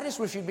to him and said, I just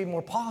wish you'd be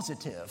more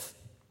positive.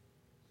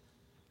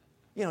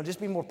 You know,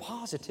 just be more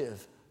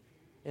positive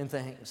in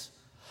things.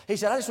 He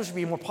said, I just wish you'd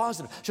be more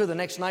positive. So the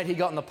next night he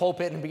got in the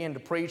pulpit and began to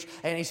preach.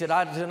 And he said,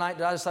 tonight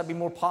I decided to be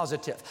more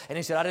positive. And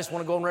he said, I just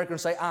want to go on record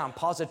and say, I'm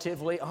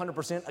positively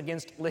 100%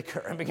 against liquor.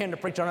 And began to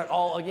preach on it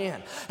all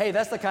again. Hey,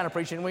 that's the kind of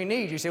preaching we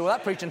need. You say, well,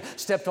 that preaching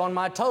stepped on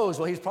my toes.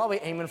 Well, he's probably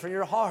aiming for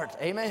your heart.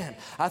 Amen.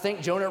 I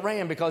think Jonah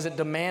ran because it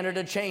demanded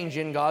a change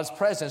in God's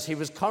presence. He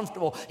was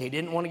comfortable. He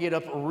didn't want to get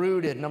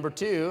uprooted. Number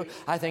two,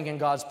 I think in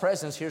God's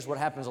presence, here's what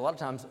happens. A lot of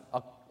times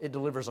it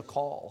delivers a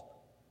call.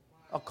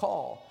 A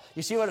call.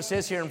 You see what it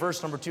says here in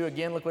verse number 2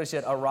 again? Look what he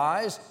said.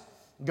 Arise,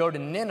 go to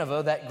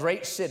Nineveh, that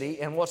great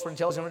city, and what's what he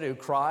tells him to do?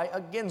 Cry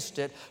against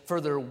it,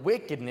 for their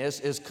wickedness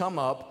is come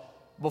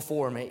up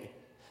before me.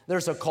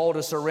 There's a call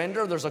to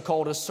surrender. There's a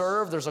call to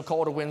serve. There's a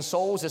call to win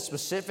souls. It's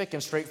specific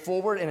and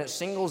straightforward, and it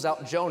singles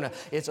out Jonah.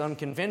 It's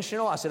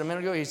unconventional. I said a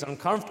minute ago, he's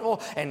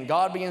uncomfortable, and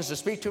God begins to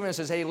speak to him and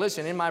says, hey,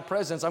 listen, in my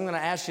presence, I'm going to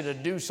ask you to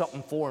do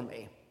something for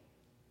me.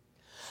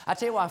 I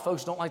tell you why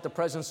folks don't like the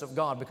presence of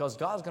God, because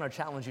God's going to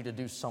challenge you to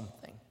do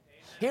something.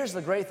 Here's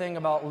the great thing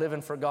about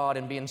living for God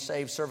and being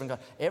saved, serving God.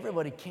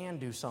 Everybody can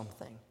do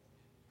something.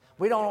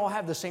 We don't all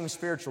have the same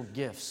spiritual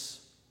gifts.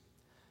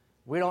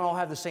 We don't all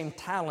have the same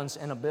talents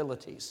and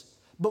abilities.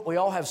 But we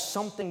all have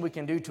something we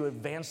can do to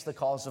advance the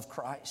cause of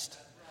Christ.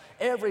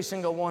 Every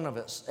single one of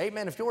us.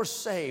 Amen. If you're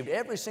saved,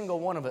 every single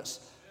one of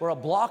us, we're a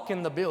block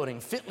in the building,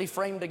 fitly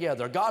framed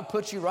together. God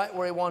puts you right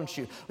where He wants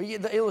you. We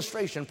get the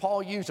illustration.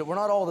 Paul used it. We're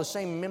not all the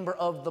same member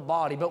of the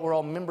body, but we're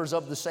all members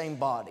of the same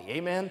body.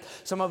 Amen?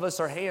 Some of us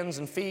are hands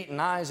and feet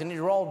and eyes, and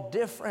you're all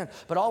different,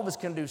 but all of us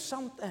can do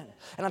something.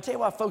 And I tell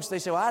you why, folks, they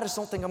say, well, I just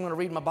don't think I'm going to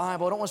read my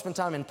Bible. I don't want to spend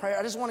time in prayer.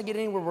 I just want to get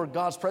anywhere where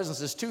God's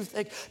presence is too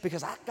thick,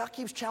 because God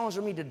keeps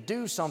challenging me to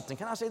do something.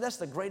 Can I say that's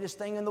the greatest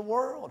thing in the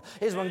world,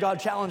 is when God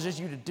challenges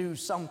you to do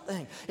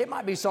something. It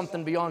might be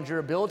something beyond your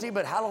ability,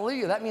 but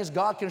hallelujah, that means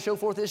God can show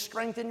forth His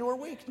strength in your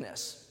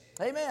weakness.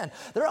 Amen.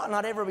 There ought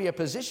not ever be a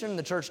position in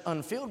the church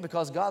unfilled,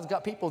 because God's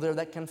got people there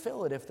that can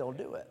fill it if they'll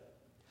do it.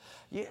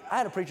 I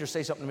had a preacher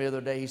say something to me the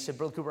other day. He said,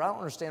 Brother Cooper, I don't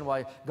understand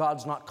why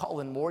God's not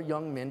calling more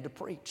young men to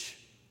preach.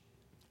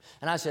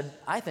 And I said,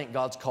 I think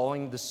God's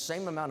calling the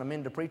same amount of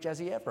men to preach as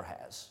He ever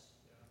has.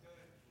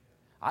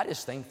 I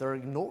just think they're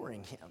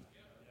ignoring Him.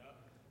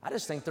 I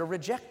just think they're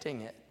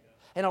rejecting it.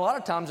 And a lot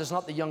of times it's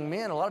not the young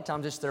men. A lot of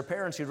times it's their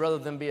parents who'd rather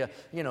than be a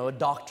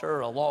doctor or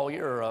a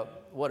lawyer or a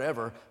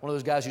whatever, one of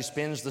those guys who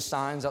spins the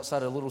signs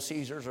outside of Little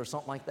Caesars or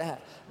something like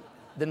that,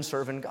 than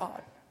serving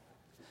God.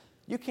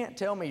 You can't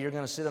tell me you're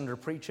going to sit under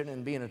preaching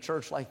and be in a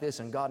church like this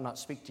and God not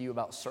speak to you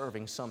about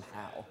serving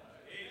somehow.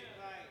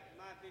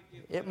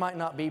 It might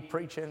not be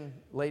preaching.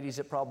 Ladies,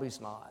 it probably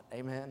is not.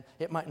 Amen?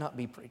 It might not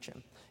be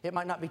preaching. It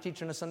might not be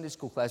teaching a Sunday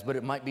school class, but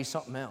it might be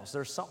something else.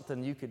 There's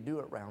something you could do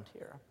around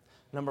here.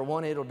 Number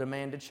one, it'll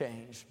demand a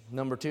change.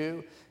 Number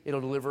two,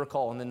 it'll deliver a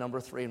call. And then number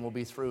three, and we'll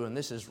be through. And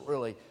this is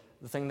really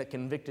the thing that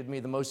convicted me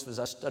the most as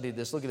I studied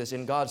this. Look at this.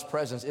 In God's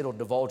presence, it'll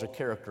divulge a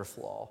character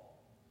flaw.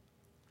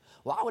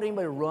 Why would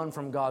anybody run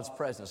from God's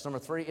presence? Number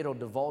three, it'll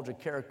divulge a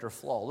character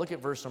flaw. Look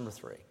at verse number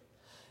 3.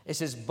 It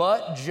says,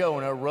 but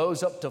Jonah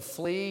rose up to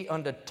flee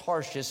unto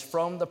Tarshish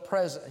from the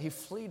presence. He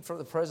fled from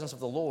the presence of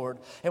the Lord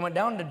and went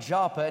down to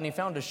Joppa, and he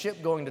found a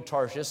ship going to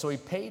Tarshish. So he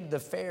paid the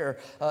fare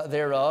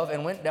thereof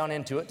and went down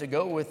into it to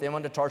go with them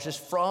unto Tarshish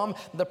from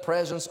the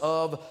presence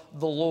of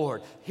the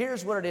Lord.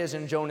 Here's what it is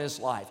in Jonah's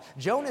life.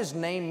 Jonah's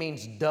name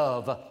means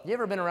dove. You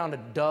ever been around a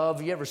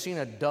dove? You ever seen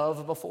a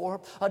dove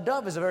before? A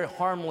dove is a very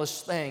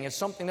harmless thing. It's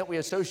something that we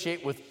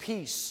associate with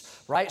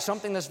peace, right?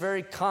 Something that's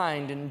very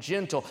kind and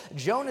gentle.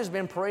 Jonah's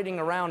been parading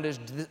around as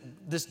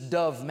this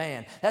dove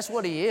man. That's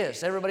what he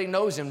is. Everybody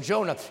knows him.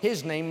 Jonah,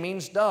 his name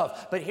means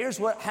dove. But here's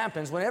what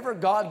happens. Whenever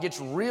God gets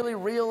really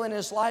real in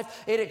his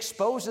life, it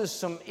exposes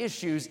some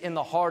issues in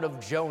the heart of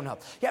Jonah.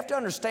 You have to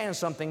understand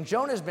something.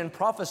 Jonah's been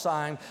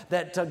prophesying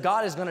that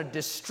God is going to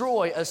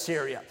destroy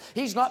Assyria.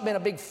 He's not been a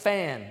big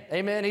fan.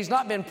 Amen. He's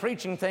not been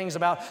preaching things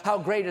about how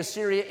great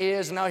Assyria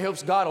is and how he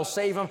hopes God will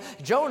save him.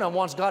 Jonah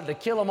wants God to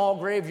kill them all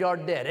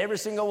graveyard dead. Every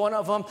single one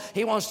of them.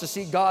 He wants to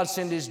see God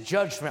send His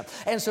judgment.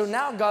 And so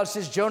now God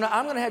says, Jonah,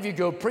 I'm going to have you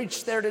go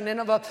preach there to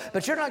Nineveh,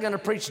 but you're not going to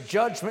preach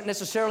judgment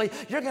necessarily.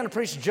 You're going to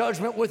preach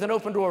judgment with an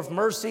open door of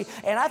mercy,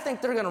 and I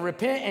think they're going to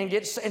repent and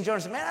get saved. And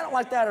Jonah said, man, I don't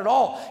like that at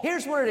all.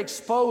 Here's where it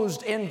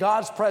exposed in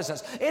God's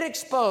presence. It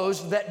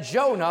exposed that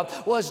Jonah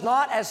was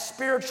not as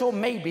spiritual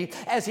maybe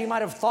as he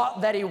might have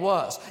thought that he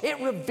was. It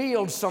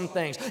revealed some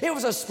things. It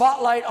was a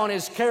spotlight on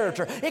his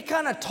character. It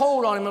kind of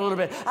told on him a little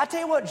bit. I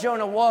tell you what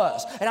Jonah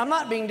was, and I'm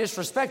not being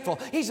disrespectful.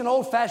 He's an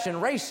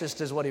old-fashioned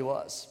racist is what he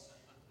was.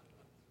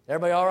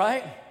 Everybody all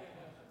right?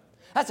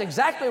 That's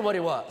exactly what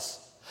he was.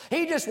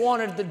 He just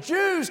wanted the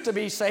Jews to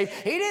be saved.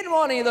 He didn't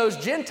want any of those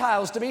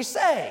Gentiles to be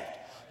saved.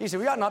 You say,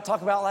 we ought not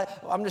talk about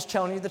that. I'm just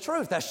telling you the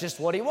truth. That's just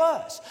what he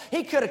was.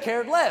 He could have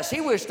cared less.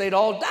 He wished they'd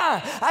all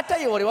die. I tell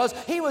you what he was.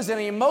 He was an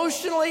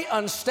emotionally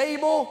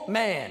unstable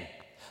man.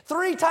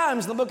 3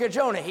 times in the book of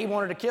Jonah, he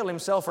wanted to kill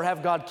himself or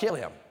have God kill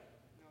him.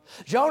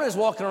 Jonah's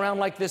walking around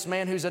like this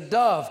man who's a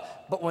dove.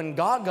 But when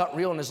God got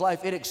real in his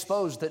life, it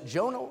exposed that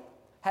Jonah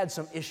had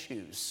some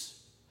issues.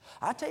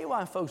 I tell you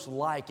why folks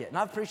like it. And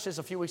I've preached this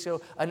a few weeks ago.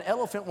 An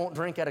elephant won't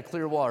drink out of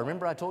clear water.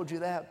 Remember I told you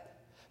that?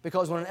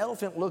 Because when an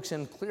elephant looks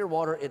in clear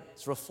water,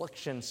 its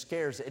reflection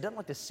scares it. It doesn't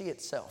like to see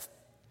itself.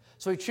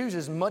 So he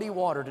chooses muddy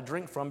water to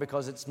drink from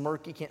because it's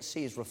murky, can't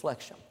see his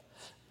reflection.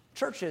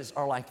 Churches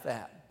are like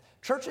that.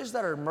 Churches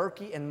that are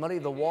murky and muddy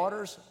the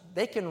waters,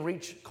 they can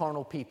reach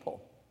carnal people.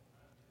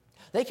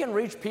 They can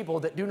reach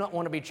people that do not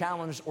want to be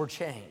challenged or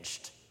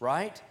changed,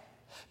 right?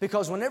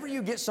 Because whenever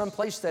you get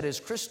someplace that is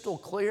crystal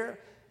clear,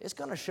 it's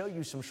going to show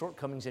you some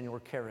shortcomings in your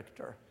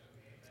character.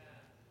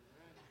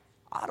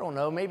 I don't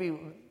know,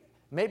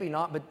 maybe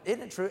not, but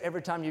isn't it true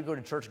every time you go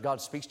to church, God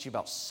speaks to you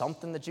about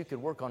something that you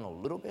could work on a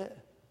little bit?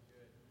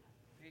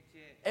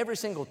 Every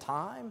single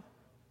time.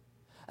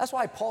 That's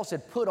why Paul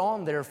said, put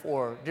on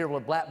therefore, dear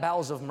Lord,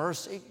 bowels of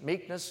mercy,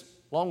 meekness,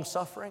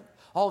 long-suffering,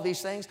 all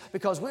these things,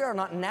 because we are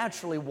not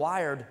naturally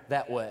wired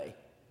that way.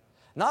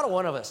 Not a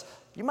one of us.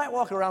 You might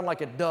walk around like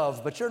a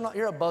dove, but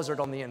you're a buzzard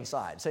on the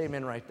inside. Say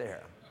amen right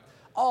there.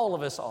 All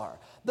of us are.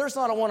 There's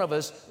not a one of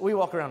us, we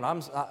walk around,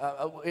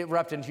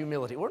 wrapped in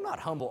humility. We're not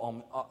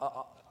humble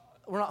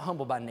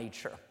by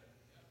nature.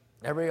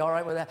 Everybody all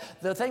right with that?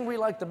 The thing we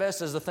like the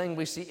best is the thing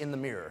we see in the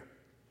mirror.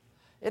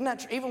 Isn't that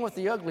true? Even with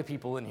the ugly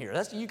people in here.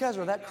 You guys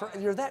are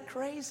you're that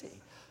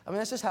crazy. I mean,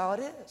 that's just how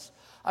it is.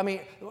 I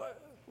mean,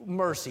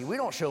 mercy. We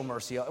don't show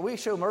mercy. We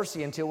show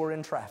mercy until we're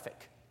in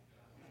traffic.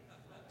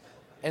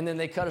 And then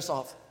they cut us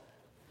off.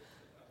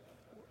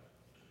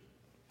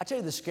 I tell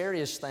you the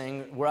scariest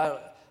thing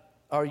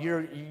are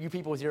you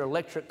people with your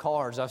electric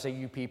cars. I say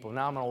you people.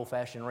 Now I'm an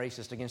old-fashioned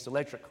racist against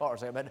electric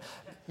cars. But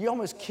you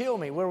almost kill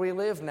me. Where we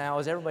live now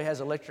is everybody has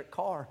an electric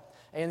car.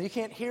 And you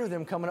can't hear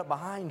them coming up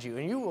behind you.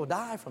 And you will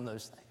die from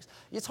those things.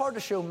 It's hard to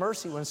show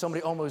mercy when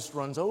somebody almost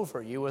runs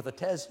over you with a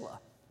Tesla,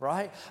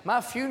 right?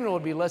 My funeral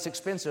would be less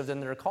expensive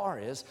than their car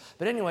is.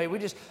 But anyway,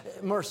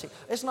 mercy.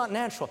 It's not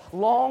natural.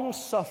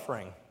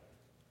 Long-suffering.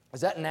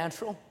 Is that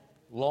natural?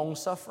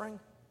 Long-suffering?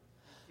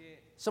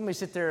 Somebody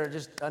sit there and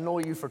just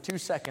annoy you for 2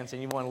 seconds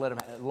and you want to let them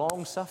have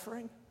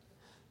long-suffering?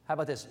 How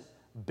about this?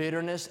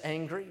 Bitterness,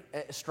 angry,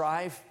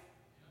 strife,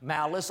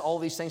 malice, all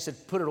these things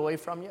that put it away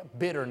from you.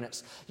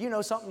 Bitterness. You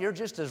know something? You're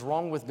just as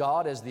wrong with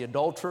God as the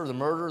adulterer, the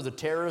murderer, the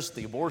terrorist,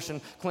 the abortion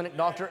clinic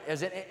doctor,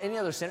 as any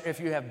other sinner if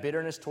you have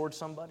bitterness towards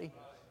somebody.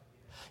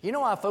 You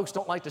know why folks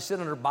don't like to sit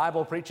under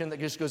Bible preaching that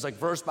just goes like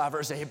verse by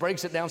verse, he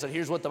breaks it down, said,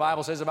 here's what the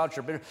Bible says about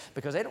your bitterness,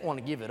 because they don't want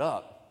to give it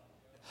up.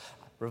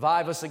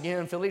 Revive us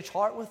again, fill each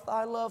heart with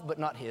thy love, but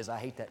not his. I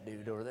hate that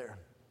dude over there.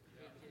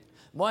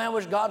 Boy, I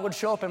wish God would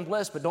show up and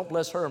bless, but don't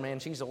bless her, man.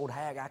 She's an old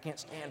hag. I can't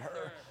stand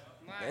her.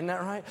 Isn't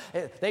that right?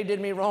 They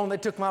did me wrong. They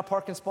took my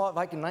parking spot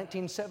like in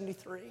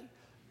 1973.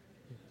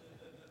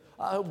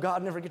 I hope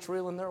God never gets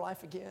real in their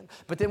life again.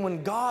 But then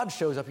when God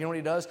shows up, you know what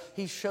he does?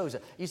 He shows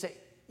it. You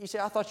say,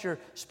 I thought you're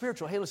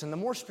spiritual. Hey, listen, the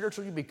more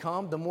spiritual you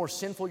become, the more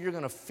sinful you're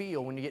going to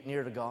feel when you get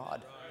near to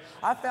God.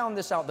 I found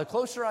this out. The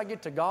closer I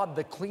get to God,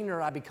 the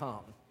cleaner I become.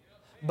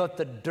 But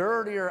the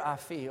dirtier I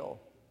feel.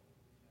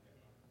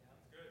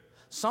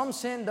 Some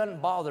sin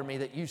doesn't bother me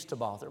that used to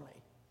bother me.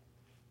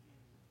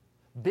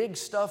 Big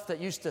stuff that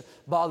used to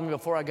bother me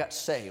before I got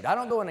saved. I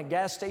don't go in a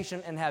gas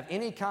station and have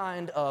any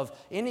kind of,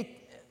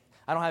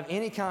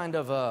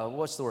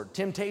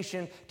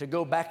 temptation to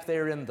go back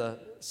there in the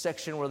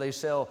section where they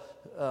sell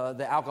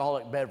the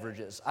alcoholic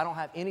beverages. I don't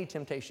have any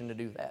temptation to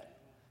do that.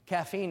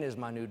 Caffeine is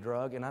my new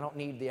drug, and I don't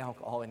need the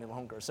alcohol any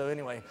longer. So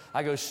anyway,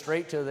 I go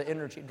straight to the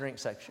energy drink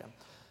section.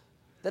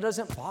 That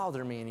doesn't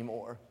bother me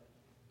anymore.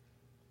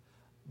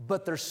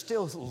 But there's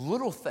still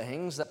little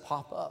things that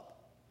pop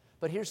up.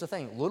 But here's the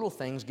thing, little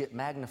things get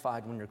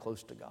magnified when you're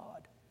close to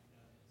God.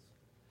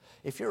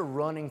 If you're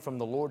running from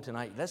the Lord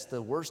tonight, that's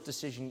the worst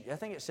decision. I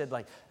think it said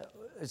like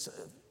it's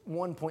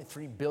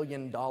 $1.3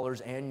 billion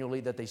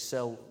annually that they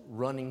sell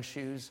running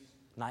shoes,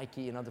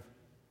 Nike and other.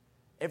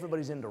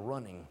 Everybody's into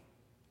running.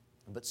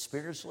 But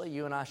spiritually,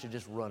 you and I should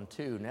just run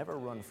too. Never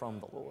run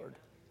from the Lord.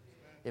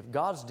 If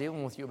God's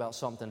dealing with you about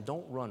something,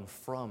 don't run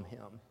from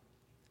Him.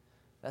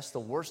 That's the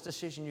worst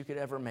decision you could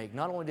ever make.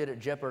 Not only did it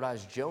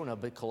jeopardize Jonah,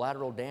 but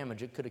collateral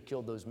damage, it could have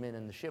killed those men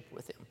in the ship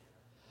with him.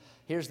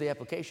 Here's the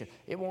application.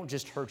 It won't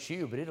just hurt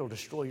you, but it'll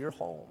destroy your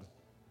home,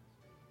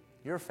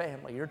 your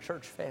family, your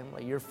church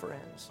family, your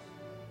friends,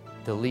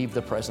 to leave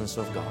the presence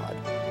of God.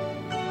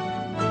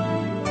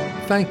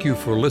 Thank you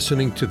for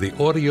listening to the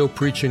audio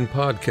preaching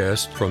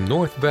podcast from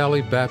North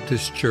Valley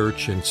Baptist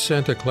Church in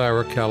Santa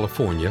Clara,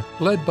 California,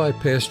 led by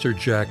Pastor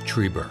Jack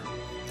Trieber.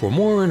 For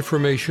more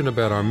information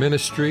about our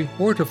ministry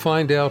or to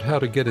find out how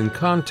to get in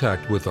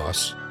contact with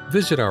us,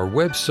 visit our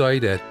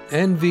website at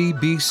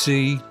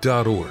nvbc.org.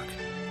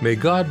 May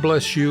God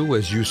bless you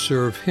as you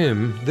serve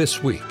Him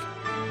this week.